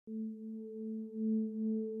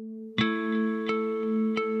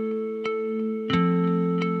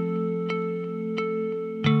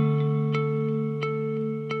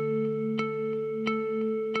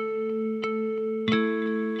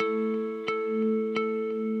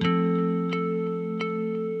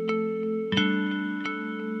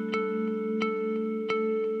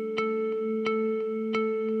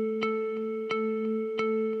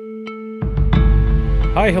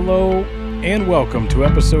Hi, hello, and welcome to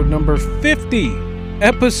episode number 50.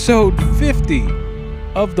 Episode 50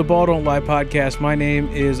 of the Ball Don't Lie podcast. My name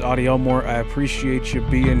is Audie Elmore. I appreciate you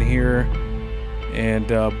being here. And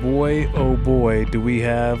boy, oh boy, do we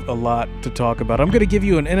have a lot to talk about. I'm going to give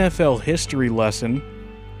you an NFL history lesson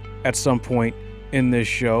at some point in this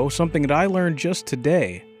show. Something that I learned just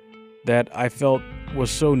today that I felt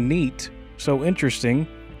was so neat, so interesting,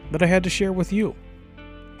 that I had to share with you.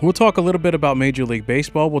 We'll talk a little bit about Major League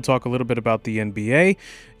Baseball. We'll talk a little bit about the NBA.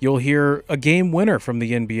 You'll hear a game winner from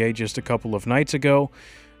the NBA just a couple of nights ago.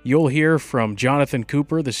 You'll hear from Jonathan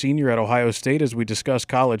Cooper, the senior at Ohio State, as we discuss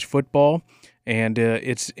college football and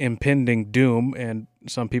its impending doom, and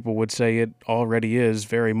some people would say it already is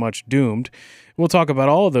very much doomed. We'll talk about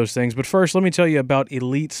all of those things, but first, let me tell you about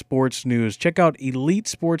Elite Sports News. Check out Elite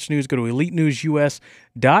Sports News. Go to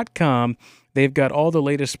EliteNewsUS.com. They've got all the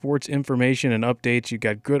latest sports information and updates. You've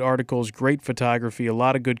got good articles, great photography, a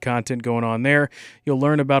lot of good content going on there. You'll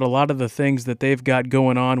learn about a lot of the things that they've got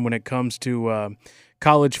going on when it comes to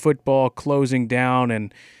college football closing down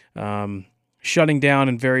and shutting down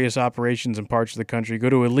in various operations in parts of the country. Go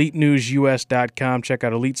to EliteNewsUS.com. Check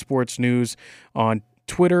out Elite Sports News on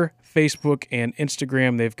Twitter, Facebook, and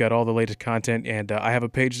Instagram. They've got all the latest content, and I have a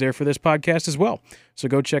page there for this podcast as well. So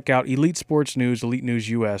go check out Elite Sports News,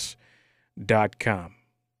 EliteNewsUS.com.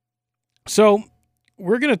 So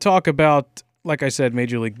we're going to talk about, like I said,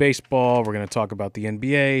 Major League Baseball. We're going to talk about the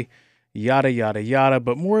NBA, yada, yada, yada.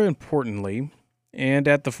 But more importantly, and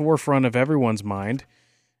at the forefront of everyone's mind,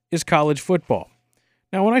 is college football.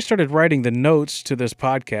 Now, when I started writing the notes to this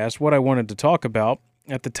podcast, what I wanted to talk about,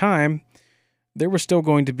 at the time, there was still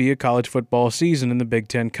going to be a college football season in the Big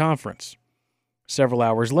Ten Conference. Several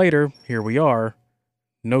hours later, here we are,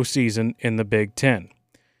 no season in the Big Ten.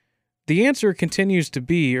 The answer continues to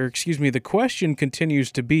be, the question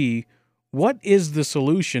continues to be, what is the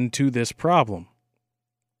solution to this problem?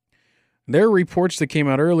 There are reports that came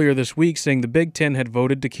out earlier this week saying the Big Ten had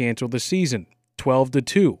voted to cancel the season,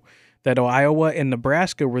 12-2, that Iowa and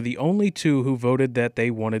Nebraska were the only two who voted that they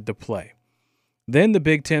wanted to play. Then the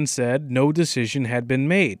Big Ten said no decision had been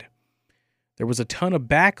made. There was a ton of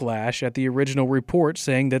backlash at the original report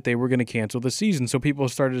saying that they were going to cancel the season. So people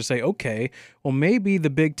started to say, okay, well, maybe the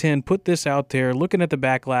Big Ten put this out there looking at the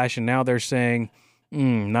backlash, and now they're saying,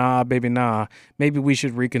 nah, baby, nah. Maybe we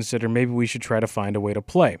should reconsider. Maybe we should try to find a way to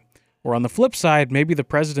play. Or on the flip side, maybe the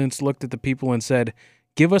presidents looked at the people and said,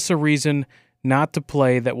 give us a reason not to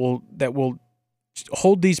play that will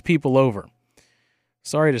hold these people over.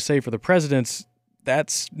 Sorry to say for the presidents,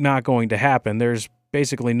 that's not going to happen. There's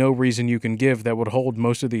basically no reason you can give that would hold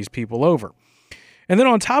most of these people over. And then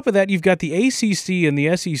on top of that, you've got the ACC and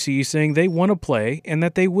the SEC saying they want to play and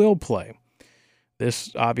that they will play.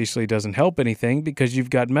 This obviously doesn't help anything because you've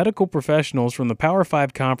got medical professionals from the Power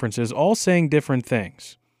 5 conferences all saying different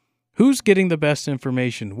things. Who's getting the best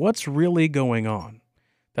information? What's really going on?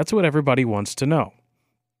 That's what everybody wants to know.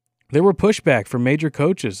 There were pushback from major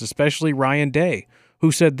coaches, especially Ryan Day, who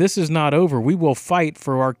said, this is not over. We will fight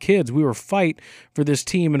for our kids. We will fight for this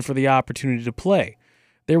team and for the opportunity to play.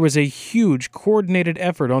 There was a huge coordinated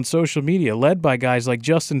effort on social media led by guys like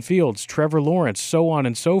Justin Fields, Trevor Lawrence, so on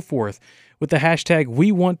and so forth, with the hashtag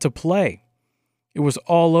We Want to Play. It was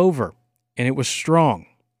all over, and it was strong.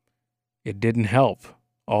 It didn't help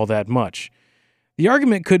all that much. The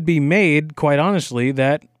argument could be made, quite honestly,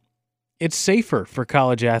 that it's safer for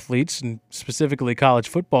college athletes, and specifically college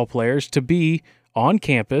football players, to be on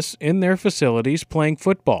campus in their facilities playing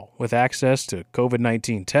football with access to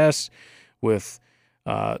COVID-19 tests, with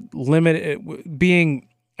limited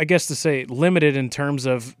in terms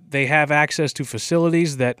of they have access to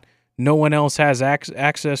facilities that no one else has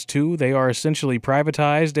access to. They are essentially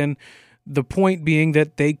privatized, and the point being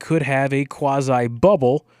that they could have a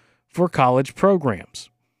quasi-bubble for college programs.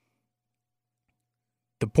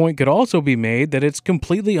 The point could also be made that it's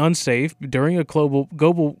completely unsafe during a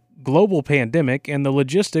global pandemic, and the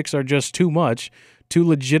logistics are just too much to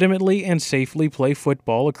legitimately and safely play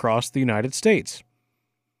football across the United States.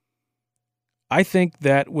 I think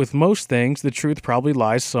that with most things, the truth probably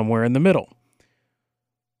lies somewhere in the middle.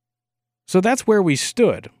 So that's where we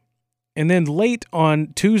stood. And then late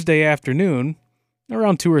on Tuesday afternoon,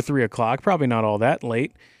 around 2 or 3 o'clock, probably not all that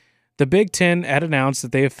late, the Big Ten had announced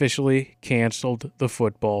that they officially canceled the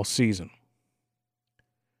football season.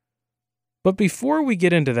 But before we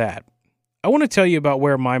get into that, I want to tell you about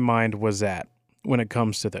where my mind was at when it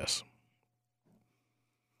comes to this.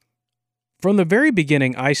 From the very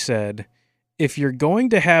beginning, I said, if you're going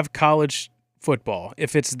to have college football,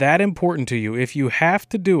 if it's that important to you, if you have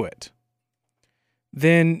to do it,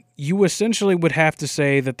 then you essentially would have to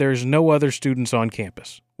say that there's no other students on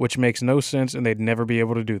campus, which makes no sense, and they'd never be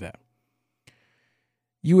able to do that.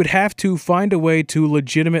 You would have to find a way to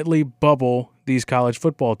legitimately bubble these college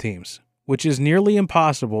football teams, which is nearly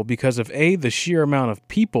impossible because of A, the sheer amount of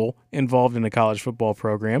people involved in a college football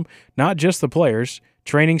program, not just the players,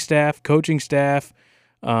 training staff, coaching staff,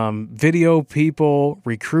 video people,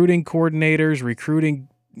 recruiting coordinators, recruiting,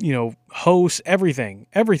 hosts, everything.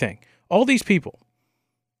 All these people.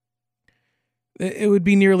 It would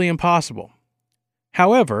be nearly impossible.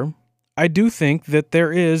 However, I do think that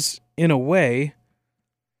there is, in a way,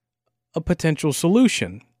 a potential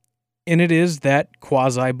solution, and it is that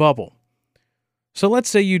quasi-bubble. So let's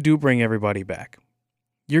say you do bring everybody back.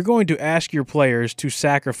 You're going to ask your players to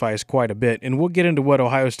sacrifice quite a bit, and we'll get into what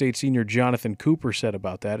Ohio State senior Jonathan Cooper said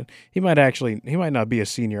about that. He might not be a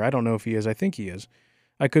senior. I don't know if he is. I think he is.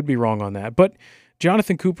 I could be wrong on that. But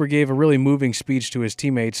Jonathan Cooper gave a really moving speech to his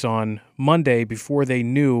teammates on Monday before they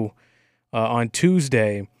knew on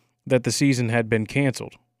Tuesday that the season had been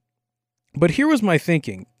canceled. But here was my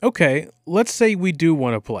thinking. Okay, let's say we do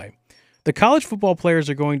want to play. The college football players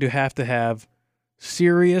are going to have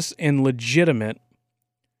serious and legitimate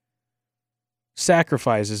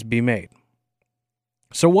sacrifices be made.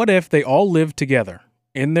 So what if they all live together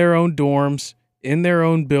in their own dorms, in their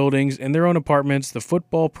own buildings, in their own apartments? The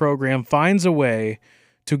football program finds a way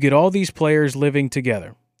to get all these players living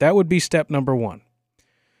together. That would be step number one.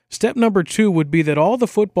 Step number two would be that all the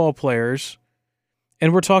football players,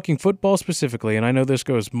 and we're talking football specifically, and I know this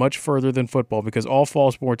goes much further than football because all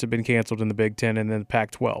fall sports have been canceled in the Big Ten and then the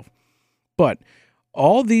Pac-12. But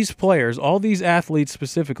all these players, all these athletes,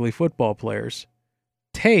 specifically football players,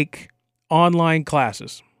 take online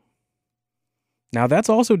classes. Now, that's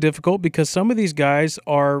also difficult because some of these guys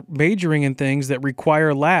are majoring in things that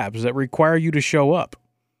require labs, that require you to show up.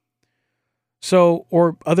 So,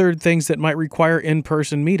 or other things that might require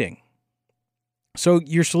in-person meeting. So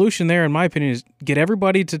your solution there, in my opinion, is get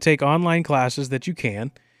everybody to take online classes that you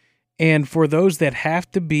can. And for those that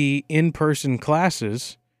have to be in-person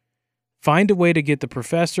classes, find a way to get the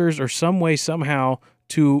professors or some way, somehow,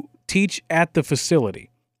 to teach at the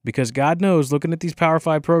facility. Because God knows, looking at these Power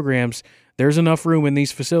 5 programs, there's enough room in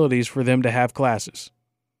these facilities for them to have classes.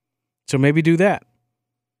 So maybe do that.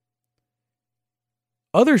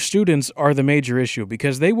 Other students are the major issue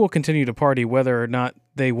because they will continue to party whether or not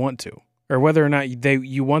they want to, or whether or not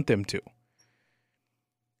you want them to.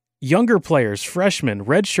 Younger players, freshmen,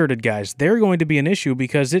 redshirted guys, they're going to be an issue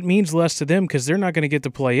because it means less to them because they're not going to get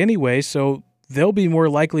to play anyway, so they'll be more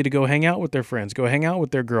likely to go hang out with their friends, go hang out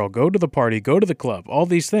with their girl, go to the party, go to the club, all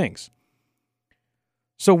these things.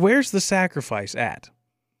 So where's the sacrifice at?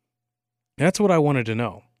 That's what I wanted to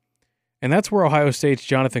know. And that's where Ohio State's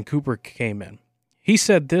Jonathan Cooper came in. He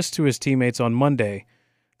said this to his teammates on Monday,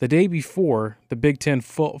 the day before the Big Ten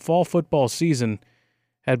fall football season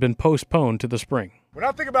had been postponed to the spring. When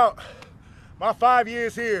I think about my 5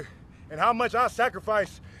 years here and how much I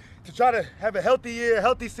sacrificed to try to have a healthy year, a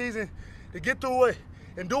healthy season, to get through it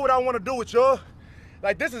and do what I want to do with y'all,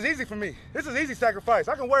 like, this is easy for me. This is easy sacrifice.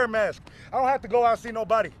 I can wear a mask. I don't have to go out and see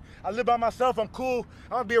nobody. I live by myself. I'm cool.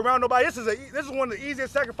 I don't be around nobody. This is one of the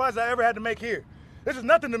easiest sacrifices I ever had to make here. This is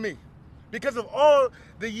nothing to me because of all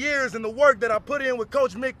the years and the work that I put in with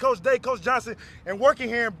Coach Mick, Coach Day, Coach Johnson, and working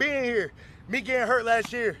here and being here. Me getting hurt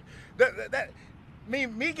last year. Me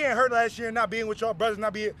getting hurt last year and not being with y'all brothers,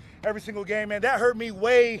 not being every single game, man, that hurt me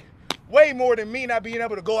way more than me not being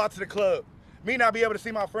able to go out to the club, me not being able to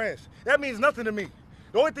see my friends. That means nothing to me.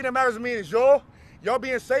 The only thing that matters to me is y'all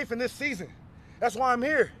being safe in this season. That's why I'm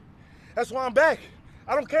here. That's why I'm back.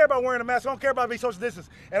 I don't care about wearing a mask. I don't care about being social distance.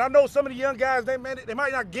 And I know some of the young guys, they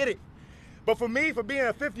might not get it. But for me, for being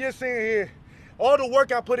a fifth-year senior here, all the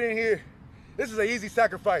work I put in here, this is an easy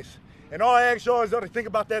sacrifice. And all I ask y'all is to think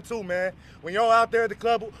about that too, man. When y'all out there at the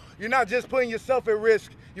club, you're not just putting yourself at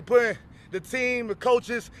risk. You're putting the team, the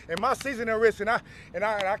coaches, and my season at risk. And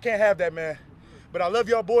I can't have that, man. But I love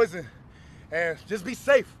y'all boys, and just be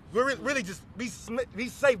safe. Really just be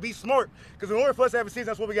safe, be smart. Because in order for us to have a season,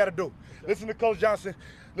 that's what we got to do. Listen to Coach Johnson,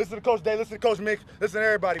 listen to Coach Day, listen to Coach Mick, listen to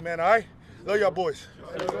everybody, man, all right? Love y'all boys.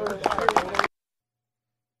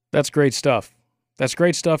 That's great stuff. That's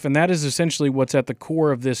great stuff, and that is essentially what's at the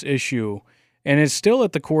core of this issue. And it's still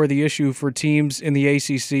at the core of the issue for teams in the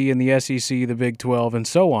ACC and the SEC, the Big 12, and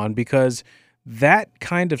so on, because that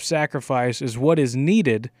kind of sacrifice is what is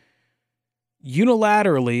needed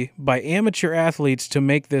unilaterally by amateur athletes to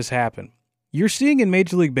make this happen. You're seeing in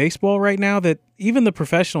Major League Baseball right now that even the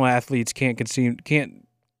professional athletes can't seem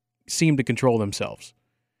to control themselves.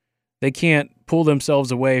 They can't pull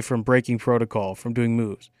themselves away from breaking protocol, from doing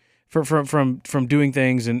moves. from doing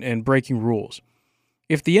things and breaking rules.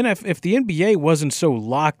 If the NBA wasn't so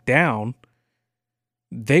locked down,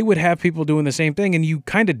 they would have people doing the same thing, and you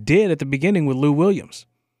kind of did at the beginning with Lou Williams.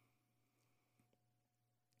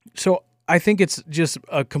 So I think it's just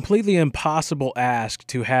a completely impossible ask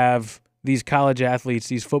to have these college athletes,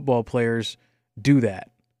 these football players, do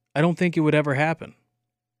that. I don't think it would ever happen.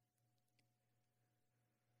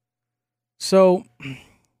 So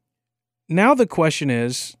now the question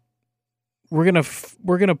is, we're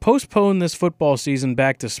gonna postpone this football season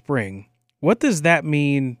back to spring. What does that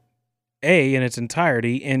mean, A, in its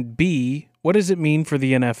entirety, and B, what does it mean for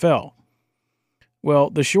the NFL? Well,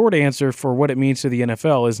 the short answer for what it means to the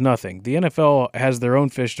NFL is nothing. The NFL has their own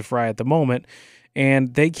fish to fry at the moment,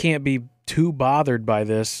 and they can't be too bothered by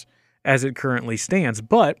this as it currently stands.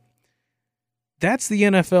 But that's the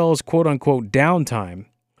NFL's quote-unquote downtime,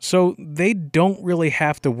 so they don't really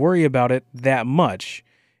have to worry about it that much.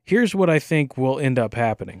 Here's what I think will end up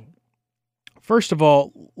happening. First of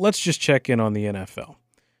all, let's just check in on the NFL.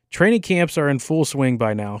 Training camps are in full swing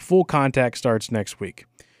by now. Full contact starts next week.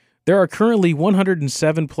 There are currently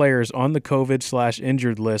 107 players on the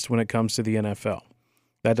COVID/injured list when it comes to the NFL.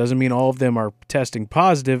 That doesn't mean all of them are testing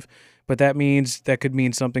positive, but that could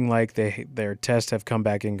mean something like their tests have come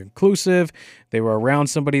back inconclusive, they were around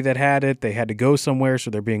somebody that had it, they had to go somewhere,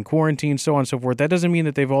 so they're being quarantined, so on and so forth. That doesn't mean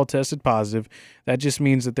that they've all tested positive. That just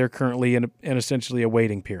means that they're currently in essentially a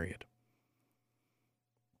waiting period.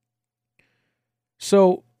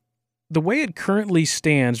 So the way it currently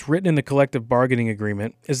stands, written in the collective bargaining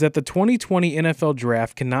agreement, is that the 2020 NFL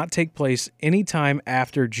Draft cannot take place anytime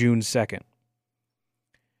after June 2nd.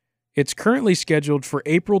 It's currently scheduled for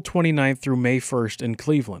April 29th through May 1st in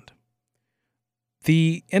Cleveland.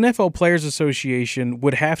 The NFL Players Association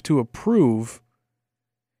would have to approve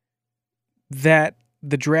that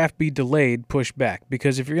the draft be delayed, pushed back,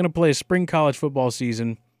 because if you're going to play a spring college football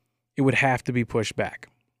season, it would have to be pushed back.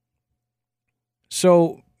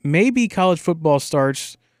 So maybe college football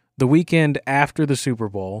starts the weekend after the Super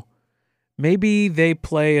Bowl. Maybe they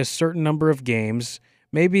play a certain number of games.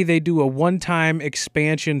 Maybe they do a one-time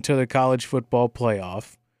expansion to the college football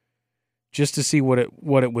playoff just to see what it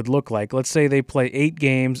would look like. Let's say they play 8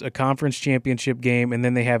 games, a conference championship game, and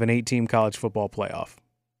then they have an 8-team college football playoff.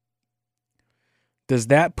 Does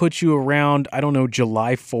that put you around, I don't know,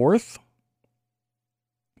 July 4th?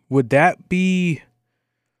 Would that be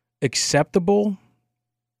acceptable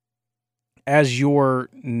as your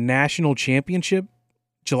national championship?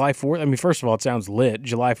 July 4th? I mean, first of all, it sounds lit.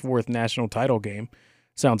 July 4th national title game.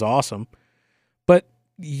 Sounds awesome. But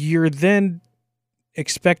you're then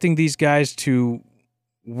expecting these guys to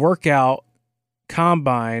work out,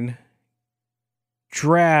 combine,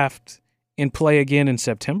 draft, and play again in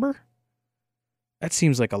September? That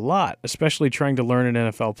seems like a lot, especially trying to learn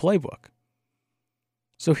an NFL playbook.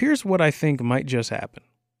 So here's what I think might just happen.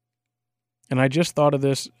 And I just thought of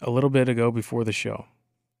this a little bit ago before the show.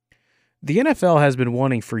 The NFL has been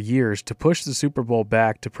wanting for years to push the Super Bowl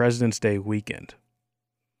back to President's Day weekend.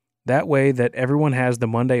 That way that everyone has the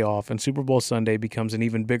Monday off and Super Bowl Sunday becomes an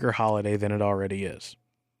even bigger holiday than it already is.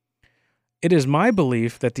 It is my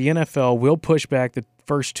belief that the NFL will push back the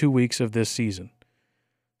first 2 weeks of this season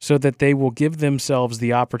so that they will give themselves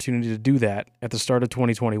the opportunity to do that at the start of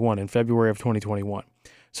 2021, in February of 2021,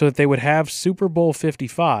 so that they would have Super Bowl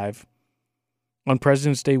 55 on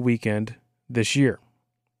President's Day weekend this year.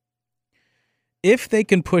 If they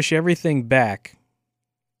can push everything back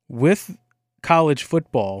with college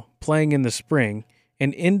football playing in the spring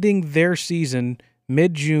and ending their season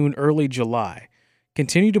mid-June, early July,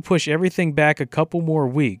 continue to push everything back a couple more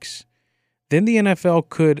weeks, then the NFL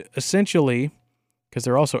could essentially, because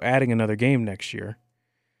they're also adding another game next year,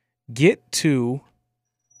 get to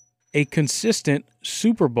a consistent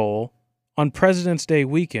Super Bowl on President's Day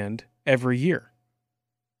weekend every year.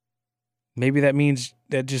 Maybe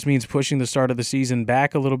that just means pushing the start of the season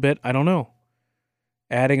back a little bit. I don't know.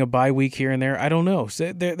 Adding a bye week here and there. I don't know.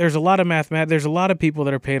 So there's a lot of mathematics. There's a lot of people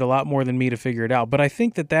that are paid a lot more than me to figure it out. But I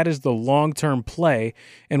think that is the long-term play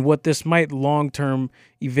and what this might long-term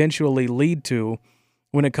eventually lead to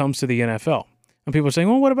when it comes to the NFL. And people are saying,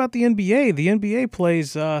 well, what about the NBA? The NBA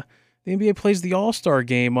plays the All-Star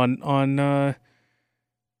game on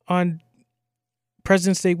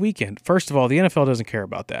President's Day weekend. First of all, the NFL doesn't care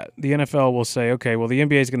about that. The NFL will say, okay, well, the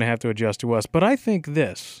NBA is going to have to adjust to us. But I think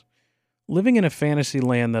this, living in a fantasy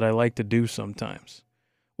land that I like to do sometimes,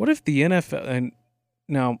 what if the NFL, and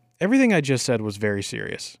now everything I just said was very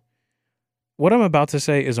serious. What I'm about to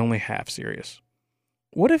say is only half serious.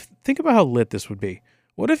 Think about how lit this would be.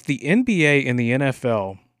 What if the NBA and the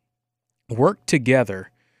NFL worked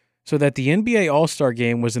together so that the NBA All-Star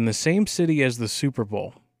Game was in the same city as the Super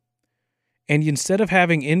Bowl. And instead of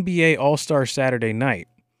having NBA All-Star Saturday night,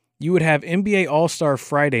 you would have NBA All-Star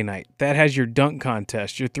Friday night. That has your dunk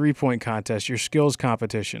contest, your three-point contest, your skills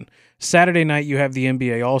competition. Saturday night, you have the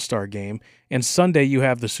NBA All-Star Game, and Sunday, you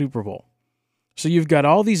have the Super Bowl. So you've got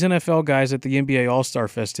all these NFL guys at the NBA All-Star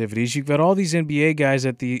festivities. You've got all these NBA guys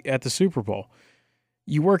at the Super Bowl.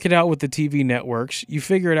 You work it out with the TV networks. You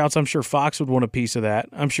figure it out. So I'm sure Fox would want a piece of that.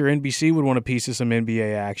 I'm sure NBC would want a piece of some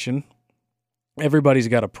NBA action. Everybody's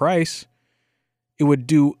got a price. It would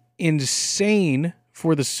do insane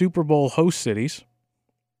for the Super Bowl host cities.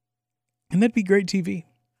 And that'd be great TV.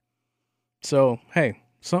 So, hey,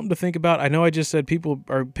 something to think about. I know I just said people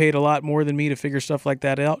are paid a lot more than me to figure stuff like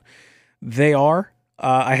that out. They are.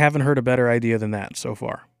 I haven't heard a better idea than that so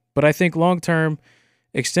far. But I think long-term,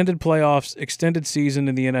 extended playoffs, extended season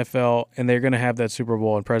in the NFL, and they're going to have that Super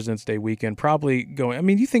Bowl on President's Day weekend probably going. I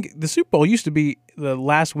mean, you think the Super Bowl used to be the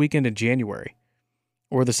last weekend in January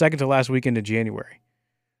or the second to last weekend in January.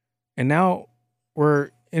 And now we're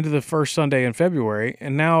into the first Sunday in February,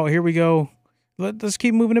 and now here we go. Let's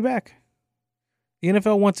keep moving it back. The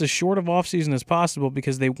NFL wants as short of offseason as possible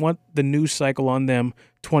because they want the news cycle on them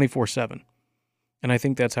 24/7. And I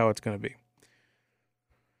think that's how it's going to be.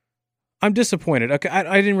 I'm disappointed. Okay,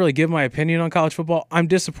 I didn't really give my opinion on college football. I'm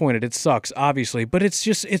disappointed. It sucks, obviously, but it's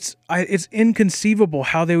just it's inconceivable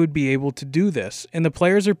how they would be able to do this. And the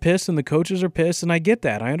players are pissed and the coaches are pissed, and I get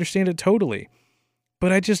that. I understand it totally.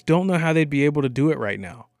 But I just don't know how they'd be able to do it right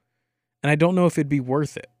now. And I don't know if it'd be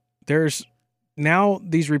worth it. There's now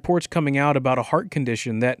these reports coming out about a heart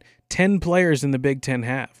condition that 10 players in the Big Ten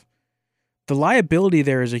have. The liability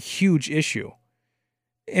there is a huge issue.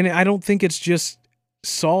 And I don't think it's just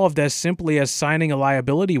solved as simply as signing a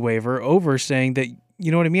liability waiver over saying that,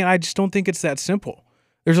 you know what I mean? I just don't think it's that simple.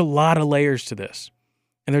 There's a lot of layers to this.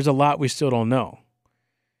 And there's a lot we still don't know.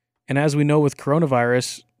 And as we know with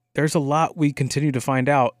coronavirus, there's a lot we continue to find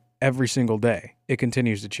out every single day. It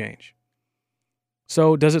continues to change.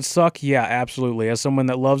 So does it suck? Yeah, absolutely. As someone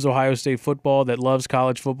that loves Ohio State football, that loves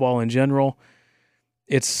college football in general,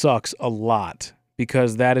 it sucks a lot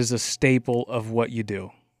because that is a staple of what you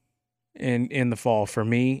do in the fall for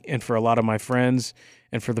me and for a lot of my friends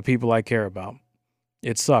and for the people I care about.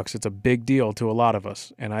 It sucks. It's a big deal to a lot of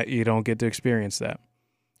us, and you don't get to experience that,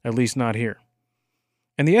 at least not here.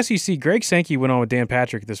 And the SEC, Greg Sankey went on with Dan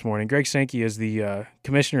Patrick this morning. Greg Sankey is the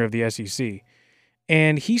commissioner of the SEC,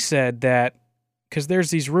 and he said that because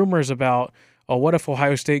there's these rumors about, oh, what if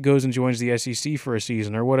Ohio State goes and joins the SEC for a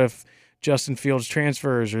season? Or what if Justin Fields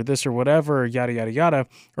transfers or this or whatever, yada, yada, yada?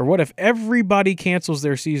 Or what if everybody cancels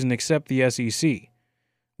their season except the SEC?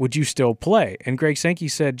 Would you still play? And Greg Sankey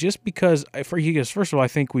said, just because, he goes, first of all, I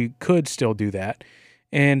think we could still do that.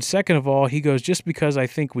 And second of all, he goes, just because I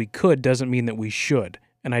think we could doesn't mean that we should.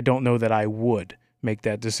 And I don't know that I would make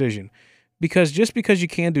that decision. Because just because you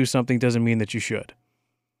can do something doesn't mean that you should.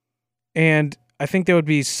 And I think that would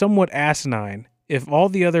be somewhat asinine if all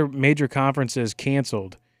the other major conferences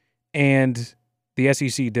canceled and the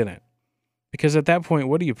SEC didn't. Because at that point,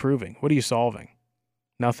 what are you proving? What are you solving?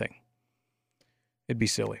 Nothing. It'd be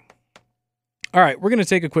silly. All right, we're going to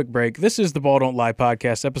take a quick break. This is the Ball Don't Lie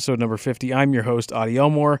podcast, episode number 50. I'm your host, Adi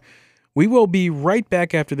Elmore. We will be right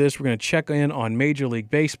back after this. We're going to check in on Major League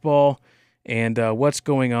Baseball and what's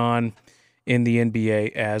going on in the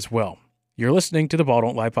NBA as well. You're listening to the Ball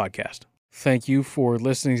Don't Lie podcast. Thank you for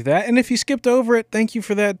listening to that. And if you skipped over it, thank you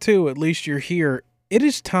for that too. At least you're here. It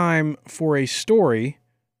is time for a story,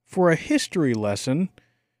 for a history lesson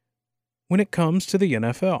when it comes to the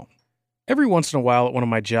NFL. Every once in a while at one of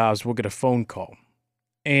my jobs, we'll get a phone call.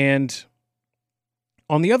 And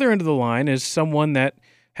on the other end of the line is someone that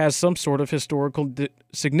has some sort of historical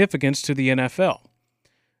significance to the NFL.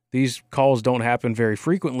 These calls don't happen very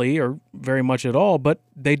frequently or very much at all, but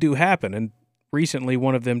they do happen. And recently,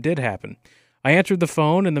 one of them did happen. I answered the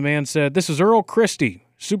phone, and the man said, "This is Earl Christie,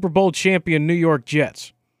 Super Bowl champion New York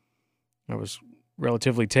Jets." I was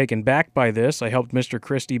relatively taken back by this. I helped Mr.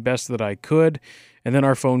 Christie best that I could, and then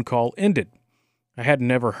our phone call ended. I had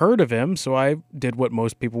never heard of him, so I did what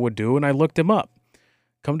most people would do, and I looked him up.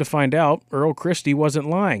 Come to find out, Earl Christie wasn't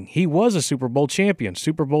lying. He was a Super Bowl champion,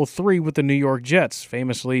 Super Bowl III with the New York Jets,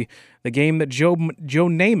 famously the game that Joe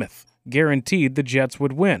Namath guaranteed the Jets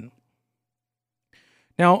would win.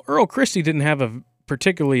 Now, Earl Christie didn't have a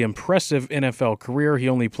particularly impressive NFL career. He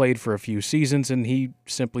only played for a few seasons, and he,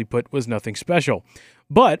 simply put, was nothing special.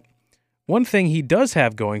 But one thing he does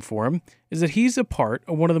have going for him is that he's a part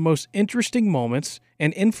of one of the most interesting moments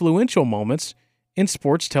and influential moments in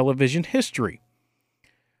sports television history.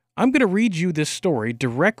 I'm going to read you this story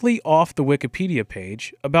directly off the Wikipedia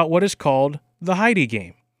page about what is called the Heidi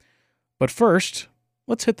game. But first,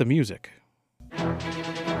 let's hit the music.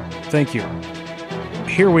 Thank you.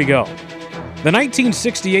 Here we go. The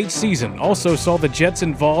 1968 season also saw the Jets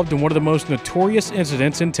involved in one of the most notorious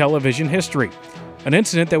incidents in television history, an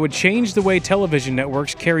incident that would change the way television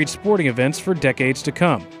networks carried sporting events for decades to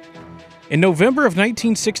come. In November of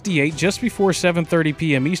 1968, just before 7:30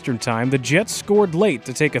 p.m. Eastern Time, the Jets scored late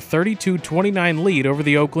to take a 32-29 lead over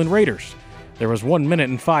the Oakland Raiders. There was 1 minute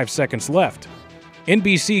and 5 seconds left.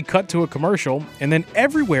 NBC cut to a commercial, and then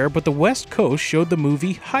everywhere but the West Coast showed the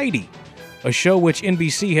movie Heidi, a show which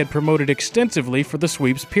NBC had promoted extensively for the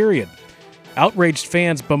sweeps period. Outraged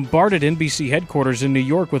fans bombarded NBC headquarters in New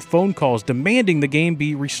York with phone calls demanding the game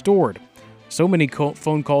be restored. So many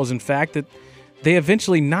phone calls, in fact, that they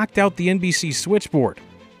eventually knocked out the NBC switchboard.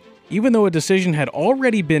 Even though a decision had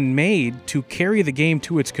already been made to carry the game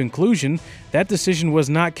to its conclusion, that decision was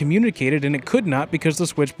not communicated, and it could not because the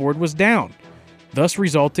switchboard was down, thus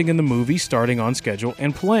resulting in the movie starting on schedule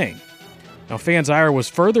and playing. Now, fans' ire was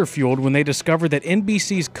further fueled when they discovered that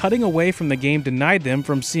NBC's cutting away from the game denied them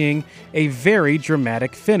from seeing a very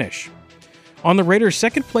dramatic finish. On the Raiders'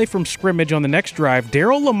 second play from scrimmage on the next drive,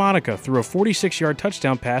 Daryle Lamonica threw a 46-yard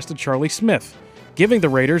touchdown pass to Charlie Smith, giving the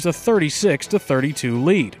Raiders a 36-32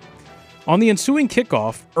 lead. On the ensuing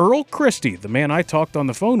kickoff, Earl Christie, the man I talked on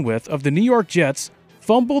the phone with, of the New York Jets,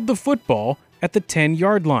 fumbled the football at the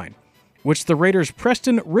 10-yard line, which the Raiders'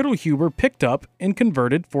 Preston Riddlehuber picked up and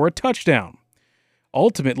converted for a touchdown,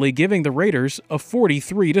 ultimately giving the Raiders a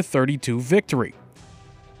 43-32 victory.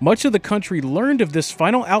 Much of the country learned of this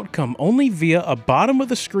final outcome only via a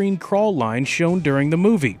bottom-of-the-screen crawl line shown during the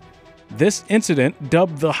movie. This incident,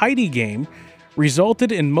 dubbed the Heidi game,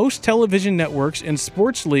 resulted in most television networks and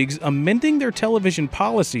sports leagues amending their television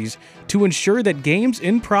policies to ensure that games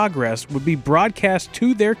in progress would be broadcast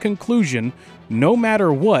to their conclusion no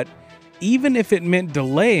matter what, even if it meant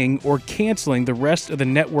delaying or canceling the rest of the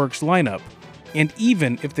network's lineup, and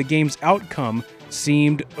even if the game's outcome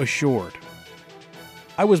seemed assured.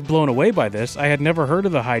 I was blown away by this. I had never heard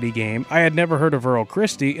of the Heidi game. I had never heard of Earl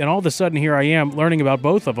Christie, and all of a sudden here I am learning about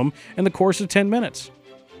both of them in the course of 10 minutes.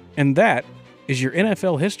 And that is your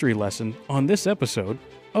NFL history lesson on this episode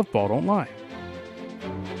of Ball Don't Lie.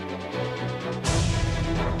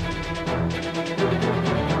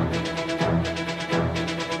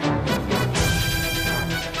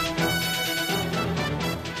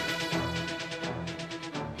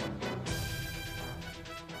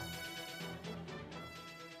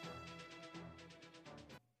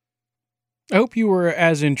 I hope you were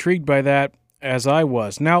as intrigued by that as I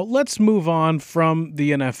was. Now, let's move on from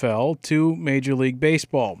the NFL to Major League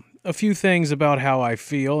Baseball. A few things about how I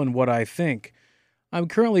feel and what I think. I'm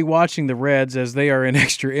currently watching the Reds as they are in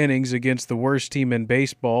extra innings against the worst team in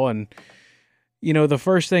baseball, and the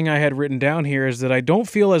first thing I had written down here is that I don't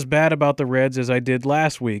feel as bad about the Reds as I did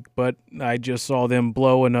last week, but I just saw them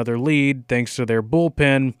blow another lead thanks to their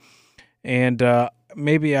bullpen, and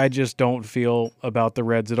maybe I just don't feel about the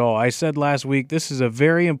Reds at all. I said last week this is a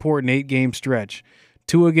very important 8-game stretch.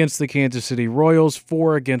 2 against the Kansas City Royals,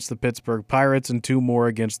 4 against the Pittsburgh Pirates, and 2 more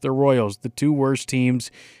against the Royals, the 2 worst teams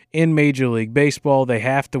in Major League Baseball. They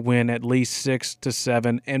have to win at least 6 to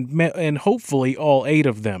 7, and hopefully all 8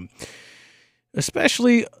 of them,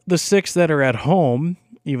 especially the 6 that are at home,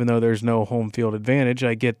 even though there's no home field advantage.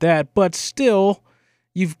 I get that, but still,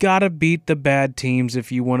 you've got to beat the bad teams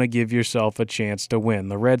if you want to give yourself a chance to win.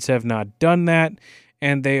 The Reds have not done that,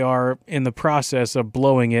 and they are in the process of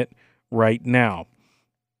blowing it right now.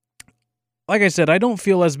 Like I said, I don't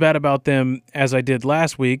feel as bad about them as I did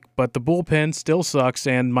last week, but the bullpen still sucks,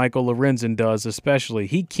 and Michael Lorenzen does especially.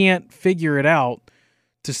 He can't figure it out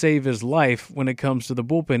to save his life when it comes to the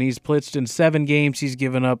bullpen. He's blitzed in 7 games. He's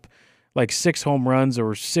given up like 6 home runs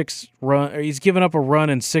or 6 run. He's given up a run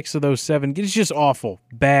in 6 of those 7. It's just awful.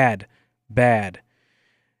 Bad.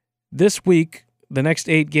 This week, the next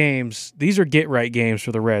 8 games, these are get-right games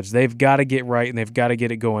for the Reds. They've got to get right, and they've got to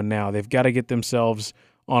get it going now. They've got to get themselves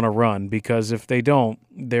on a run, because if they don't,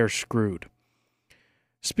 they're screwed.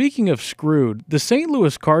 Speaking of screwed, the St.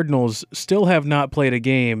 Louis Cardinals still have not played a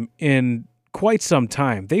game in quite some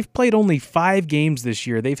time. They've played only 5 games this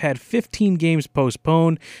year. They've had 15 games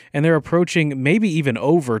postponed, and they're approaching maybe even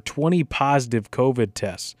over 20 positive COVID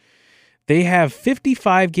tests. They have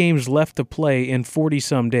 55 games left to play in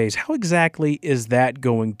 40-some days. How exactly is that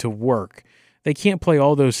going to work? They can't play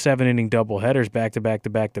all those 7-inning doubleheaders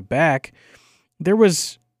back-to-back. There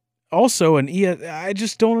was also I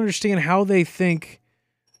just don't understand how they think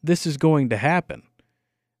this is going to happen.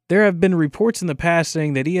 there have been reports in the past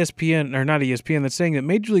saying that ESPN, or not ESPN, that's saying that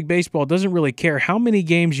Major League Baseball doesn't really care how many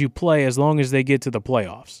games you play as long as they get to the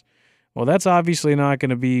playoffs. Well, that's obviously not going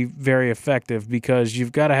to be very effective because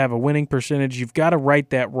you've got to have a winning percentage. You've got to right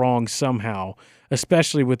that wrong somehow,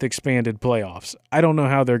 especially with expanded playoffs. I don't know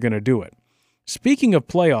how they're going to do it. Speaking of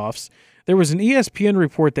playoffs, there was an ESPN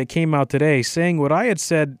report that came out today saying what I had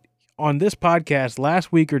said on this podcast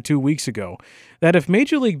last week or 2 weeks ago, that if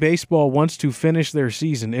Major League Baseball wants to finish their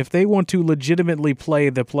season, if they want to legitimately play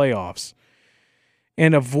the playoffs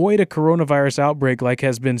and avoid a coronavirus outbreak like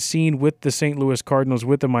has been seen with the St. Louis Cardinals,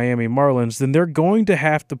 with the Miami Marlins, then they're going to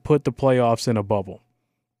have to put the playoffs in a bubble.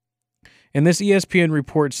 And this ESPN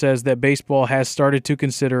report says that baseball has started to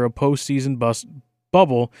consider a postseason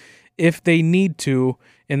bubble if they need to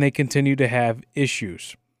and they continue to have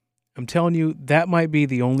issues. I'm telling you, that might be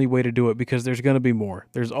the only way to do it because there's going to be more.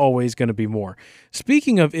 There's always going to be more.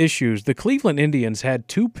 Speaking of issues, the Cleveland Indians had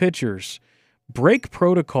 2 pitchers break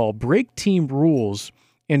protocol, break team rules,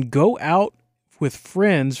 and go out with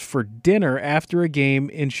friends for dinner after a game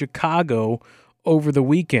in Chicago over the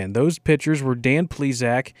weekend. Those pitchers were Dan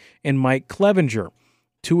Plesac and Mike Clevinger,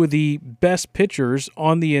 2 of the best pitchers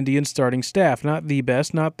on the Indians starting staff. Not the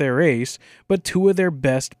best, not their ace, but 2 of their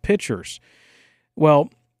best pitchers. Well,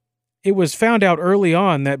 it was found out early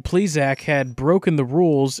on that Plesac had broken the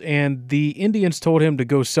rules, and the Indians told him to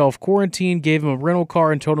go self-quarantine, gave him a rental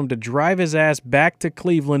car, and told him to drive his ass back to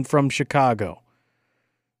Cleveland from Chicago.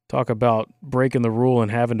 Talk about breaking the rule and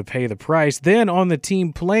having to pay the price. Then on the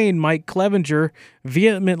team plane, Mike Clevinger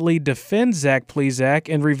vehemently defends Zach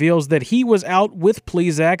Plesac and reveals that he was out with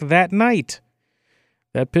Plesac that night.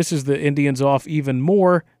 That pisses the Indians off even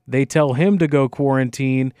more. They tell him to go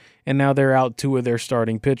quarantine, and now they're out 2 of their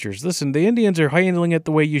starting pitchers. Listen, the Indians are handling it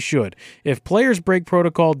the way you should. If players break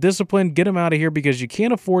protocol, discipline, get them out of here because you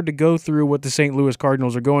can't afford to go through what the St. Louis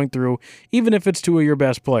Cardinals are going through, even if it's 2 of your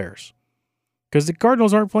best players. Because the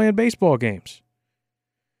Cardinals aren't playing baseball games.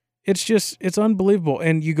 It's unbelievable.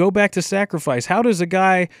 And you go back to sacrifice. How does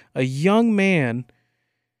a young man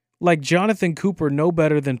like Jonathan Cooper know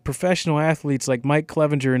better than professional athletes like Mike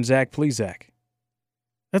Clevinger and Zach Plesac?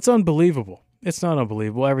 That's unbelievable. It's not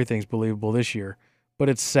unbelievable. Everything's believable this year, but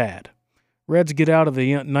it's sad. Reds get out of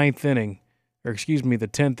the 10th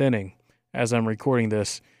inning. As I'm recording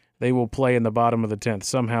this, they will play in the bottom of the 10th.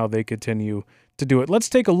 Somehow they continue to do it. Let's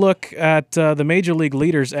take a look at the major league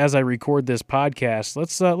leaders as I record this podcast.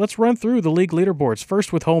 Let's run through the league leaderboards.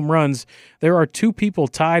 First, with home runs, there are 2 people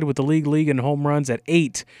tied with the league in home runs at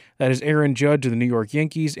 8. That is Aaron Judge of the New York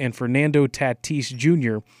Yankees and Fernando Tatis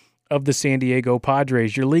Jr. of the San Diego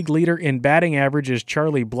Padres. Your league leader in batting average is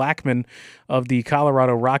Charlie Blackmon of the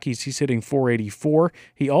Colorado Rockies. He's hitting .484.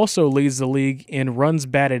 He also leads the league in runs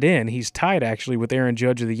batted in. He's tied, actually, with Aaron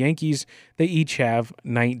Judge of the Yankees. They each have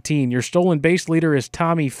 19. Your stolen base leader is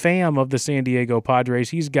Tommy Pham of the San Diego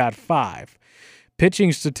Padres. He's got 5.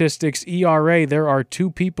 Pitching statistics, ERA, there are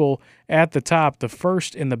 2 people at the top. The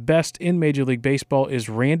first and the best in Major League Baseball is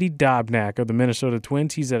Randy Dobnak of the Minnesota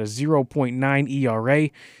Twins. He's at a 0.9 ERA.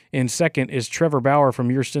 And second is Trevor Bauer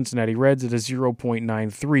from your Cincinnati Reds at a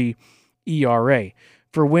 0.93 ERA.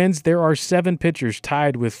 For wins, there are 7 pitchers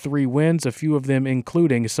tied with 3 wins, a few of them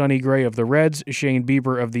including Sonny Gray of the Reds, Shane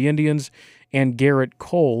Bieber of the Indians, and Garrett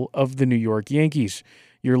Cole of the New York Yankees.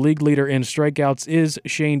 Your league leader in strikeouts is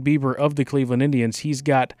Shane Bieber of the Cleveland Indians. He's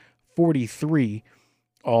got 43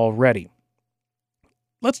 already.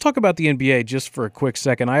 Let's talk about the NBA just for a quick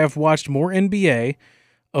second. I have watched more NBA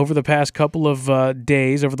over the past couple of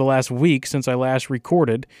days, over the last week since I last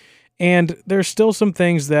recorded, and there's still some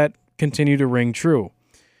things that continue to ring true.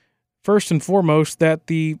 First and foremost, that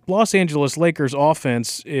the Los Angeles Lakers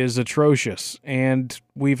offense is atrocious, and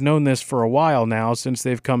we've known this for a while now since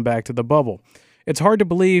they've come back to the bubble. It's hard to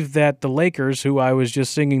believe that the Lakers, who I was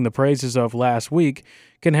just singing the praises of last week,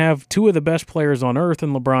 can have 2 of the best players on earth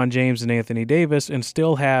in LeBron James and Anthony Davis and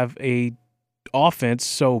still have a offense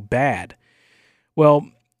so bad. Well,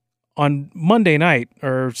 on Monday night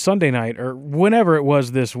or Sunday night or whenever it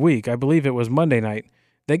was this week, I believe it was Monday night,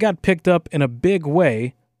 they got picked up in a big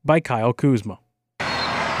way by Kyle Kuzma.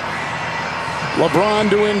 LeBron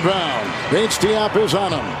to inbound. H-Diop is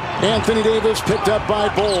on him. Anthony Davis picked up by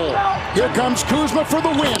Bol. Here comes Kuzma for the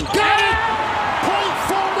win. Got it!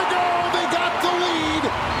 .4 to go. They got the lead.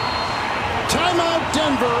 Timeout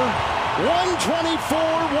Denver.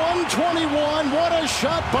 124-121. What a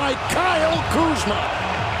shot by Kyle Kuzma.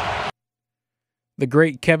 The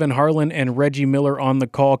great Kevin Harlan and Reggie Miller on the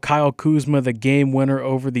call. Kyle Kuzma, the game winner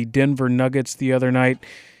over the Denver Nuggets the other night.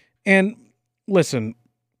 And listen,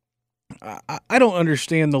 I don't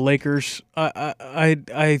understand the Lakers.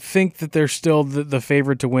 I think that they're still the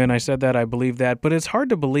favorite to win. I said that. I believe that. But it's hard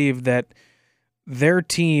to believe that their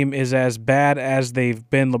team is as bad as they've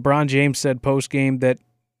been. LeBron James said post-game that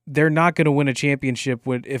they're not going to win a championship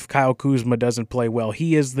if Kyle Kuzma doesn't play well.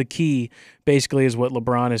 He is the key, basically, is what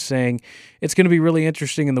LeBron is saying. It's going to be really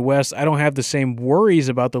interesting in the West. I don't have the same worries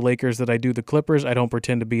about the Lakers that I do the Clippers. I don't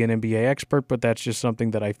pretend to be an NBA expert, but that's just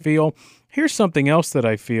something that I feel. Here's something else that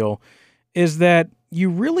I feel, is that you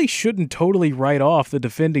really shouldn't totally write off the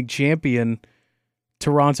defending champion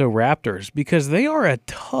Toronto Raptors, because they are a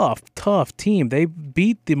tough team. They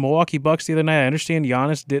beat the Milwaukee Bucks the other night. I understand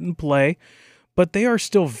Giannis didn't play, but they are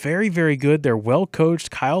still very, very good. They're well coached.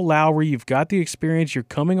 Kyle Lowry, you've got the experience. You're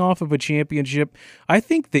coming off of a championship. I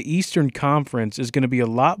think the Eastern Conference is going to be a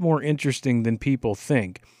lot more interesting than people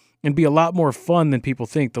think, and be a lot more fun than people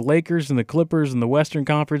think. The Lakers and the Clippers and the Western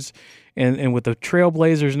Conference and with the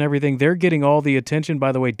Trailblazers and everything, they're getting all the attention.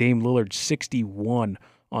 By the way, Dame Lillard, 61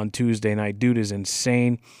 on Tuesday night. Dude is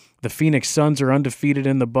insane. The Phoenix Suns are undefeated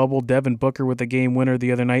in the bubble. Devin Booker with a game winner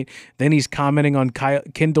the other night. Then he's commenting on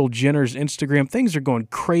Kendall Jenner's Instagram. Things are going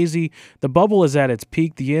crazy. The bubble is at its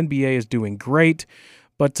peak. The NBA is doing great.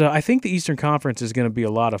 But I think the Eastern Conference is going to be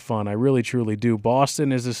a lot of fun. I really, truly do.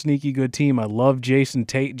 Boston is a sneaky good team. I love Jason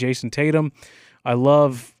Tatum. I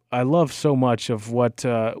love so much of what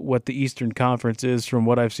the Eastern Conference is from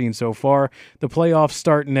what I've seen so far. The playoffs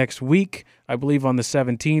start next week, I believe on the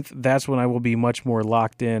 17th. That's when I will be much more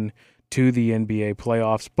locked in to the NBA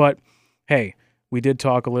playoffs. But, hey, we did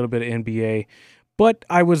talk a little bit of NBA. But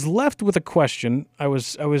I was left with a question. I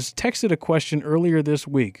was texted a question earlier this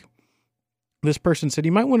week. This person said,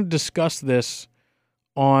 you might want to discuss this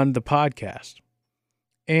on the podcast.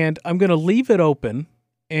 And I'm going to leave it open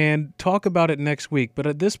and talk about it next week.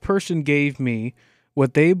 But this person gave me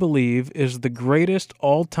what they believe is the greatest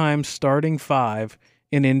all-time starting five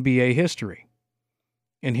in NBA history.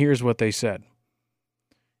 And here's what they said.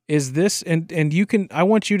 Is this, and you can, I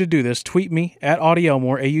want you to do this. Tweet me at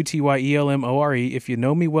Autyelmore, AUTYELMORE. If you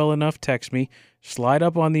know me well enough, text me. Slide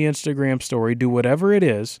up on the Instagram story. Do whatever it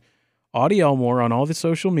is. Autyelmore on all the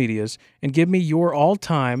social medias. And give me your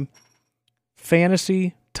all-time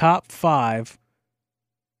fantasy top five,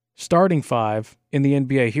 starting five in the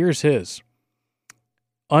NBA. Here's his.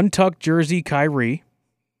 Untucked jersey Kyrie.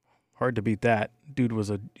 Hard to beat that. Dude was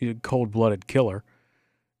a cold-blooded killer.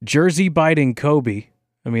 Jersey biting Kobe.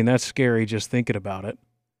 I mean, that's scary just thinking about it.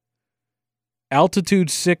 Altitude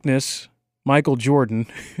sickness Michael Jordan,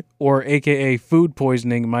 or a.k.a. food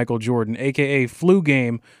poisoning Michael Jordan, a.k.a. flu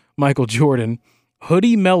game Michael Jordan.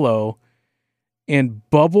 Hoodie Mello, and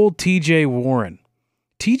Bubble T.J. Warren.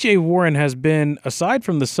 T.J. Warren has been, aside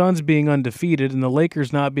from the Suns being undefeated and the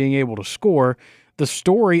Lakers not being able to score, the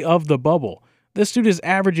story of the bubble. This dude is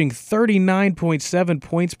averaging 39.7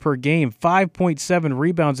 points per game, 5.7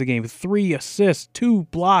 rebounds a game, 3 assists, 2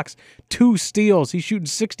 blocks, 2 steals. He's shooting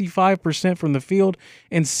 65% from the field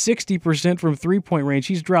and 60% from three-point range.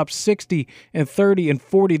 He's dropped 60 and 30 and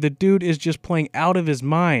 40. The dude is just playing out of his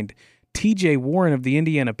mind. T.J. Warren of the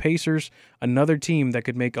Indiana Pacers, another team that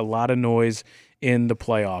could make a lot of noise in the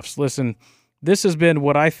playoffs. Listen, this has been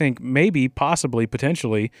what I think maybe, possibly,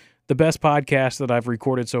 potentially, the best podcast that I've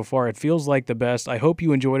recorded so far. It feels like the best. I hope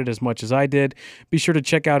you enjoyed it as much as I did. Be sure to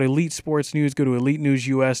check out Elite Sports News. Go to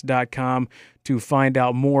EliteNewsUS.com to find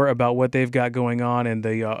out more about what they've got going on and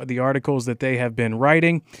the articles that they have been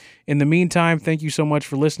writing. In the meantime, thank you so much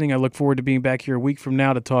for listening. I look forward to being back here a week from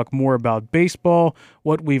now to talk more about baseball,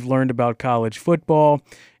 what we've learned about college football,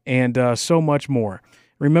 and so much more.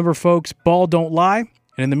 Remember, folks, ball don't lie.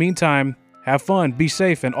 And in the meantime, have fun, be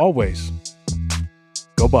safe, and always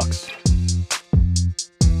go Bucks.